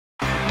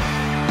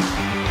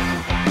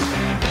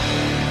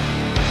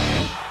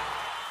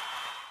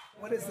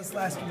this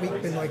last week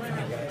been like for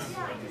you guys?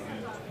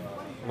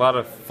 A lot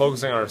of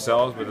focusing on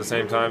ourselves, but at the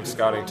same time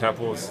scouting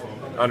Temple's,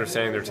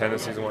 understanding their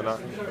tendencies and whatnot.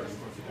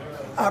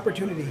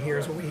 Opportunity here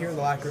is what we hear in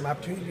the locker room.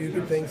 Opportunity to do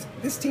good things.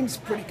 This team's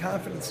pretty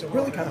confident still,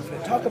 really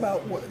confident. Talk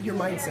about your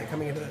mindset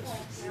coming into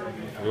this.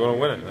 We want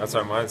to win it. That's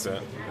our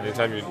mindset.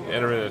 Anytime you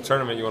enter in a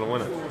tournament, you want to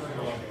win it.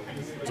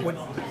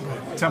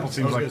 Temple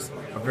seems like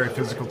a very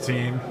physical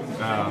team.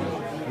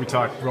 We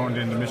talked going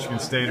into Michigan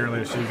State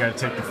earlier, so you got to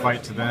take the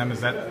fight to them. Is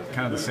that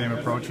kind of the same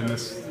approach in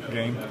this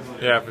game?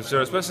 Yeah, for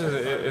sure. Especially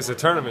if it's a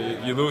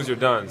tournament, you lose, you're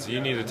done. So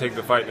you need to take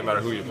the fight no matter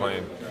who you're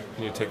playing.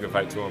 You need to take the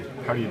fight to them.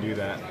 How do you do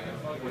that?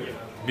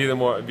 Be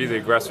the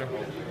aggressor.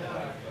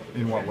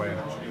 In what way?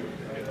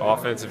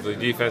 Offensively,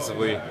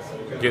 defensively,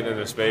 getting in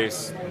their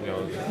space,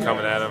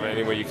 coming at them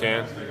any way you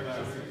can.